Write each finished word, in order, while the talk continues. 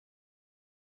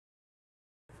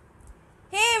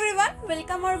Hey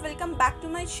everyone, welcome back to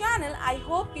my channel. I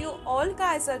hope you all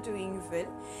guys are doing well.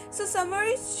 So summer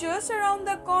is just around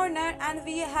the corner and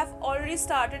we have already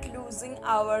started losing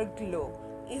our glow,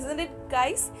 isn't it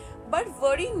guys? But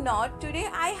worry not, today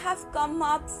I have come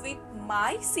up with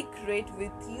my secret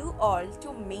with you all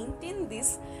to maintain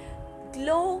this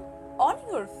glow on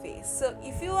your face. So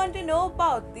if you want to know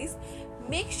about this,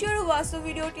 make sure to watch the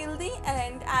video till the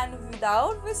end, and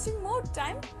without wasting more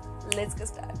time, let's get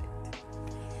started.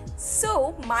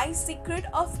 So my secret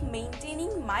of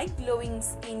maintaining my glowing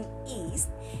skin is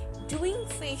doing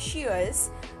facials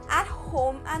at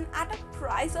home and at a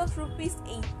price of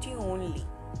 ₹80 only.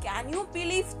 Can you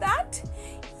believe that?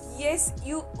 Yes,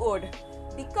 you would,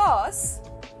 because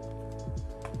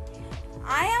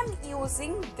I am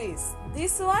using this.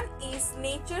 This one is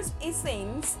Nature's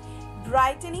Essence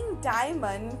Brightening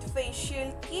Diamond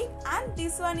Facial Kit, and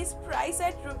this one is priced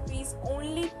at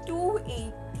only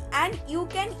 ₹280. And you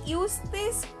can use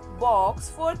this box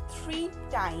for 3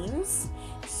 times,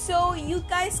 so you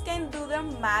guys can do the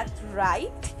math,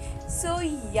 right? So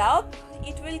yup,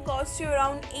 it will cost you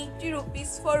around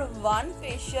 ₹80 for one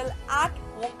facial at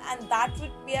home, and that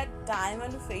would be a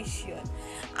diamond facial.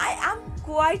 I am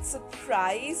quite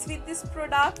surprised with this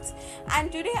product,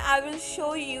 and today I will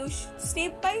show you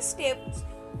step by step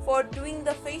for doing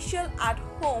the facial at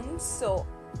home. So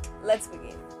let's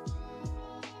begin.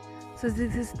 So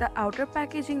this is the outer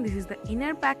packaging, this is the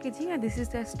inner packaging, and this is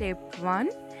the step 1,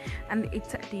 and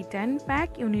it's a D10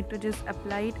 pack. You need to just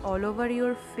apply it all over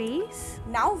your face.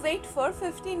 Now wait for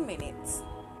 15 minutes.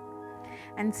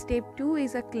 And step 2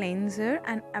 is a cleanser,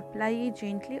 and apply it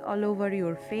gently all over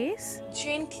your face.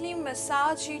 Gently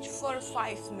massage it for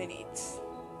 5 minutes.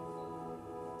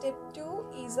 Step 2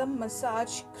 is a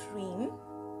massage cream.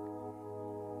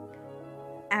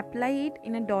 Apply it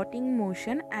in a dotting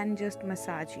motion and just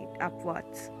massage it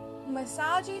upwards.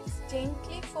 Massage it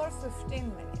gently for 15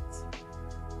 minutes.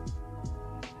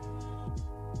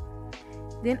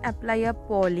 Then apply a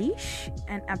polish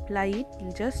and apply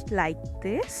it just like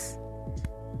this.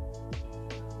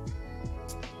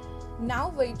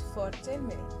 Now wait for 10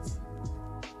 minutes.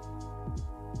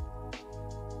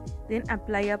 Then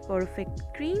apply a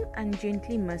perfect cream and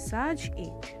gently massage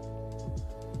it.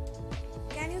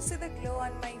 Can you see the glow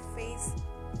on my face?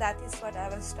 That is what I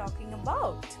was talking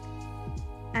about.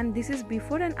 And this is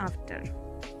before and after.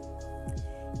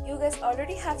 You guys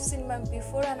already have seen my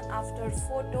before and after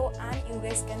photo, and you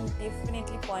guys can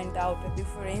definitely point out a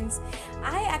difference.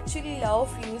 I actually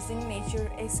love using Nature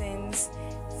Essence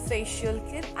facial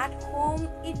kit at home.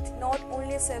 It not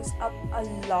only saves up a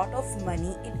lot of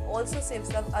money, it also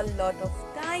saves up a lot of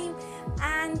time,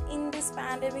 and in this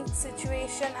pandemic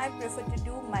situation I prefer to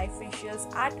do my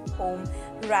facials at home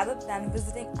rather than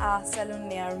visiting a salon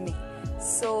near me.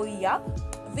 So yeah,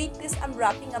 with this I'm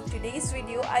wrapping up today's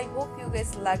video. I hope you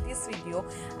guys liked this video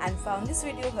and found this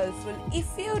video helpful. If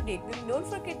you did, then don't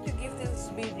forget to give this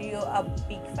video a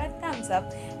big fat thumbs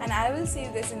up, and I will see you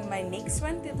guys in my next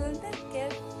one. Till then, take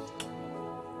care.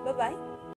 Bye bye.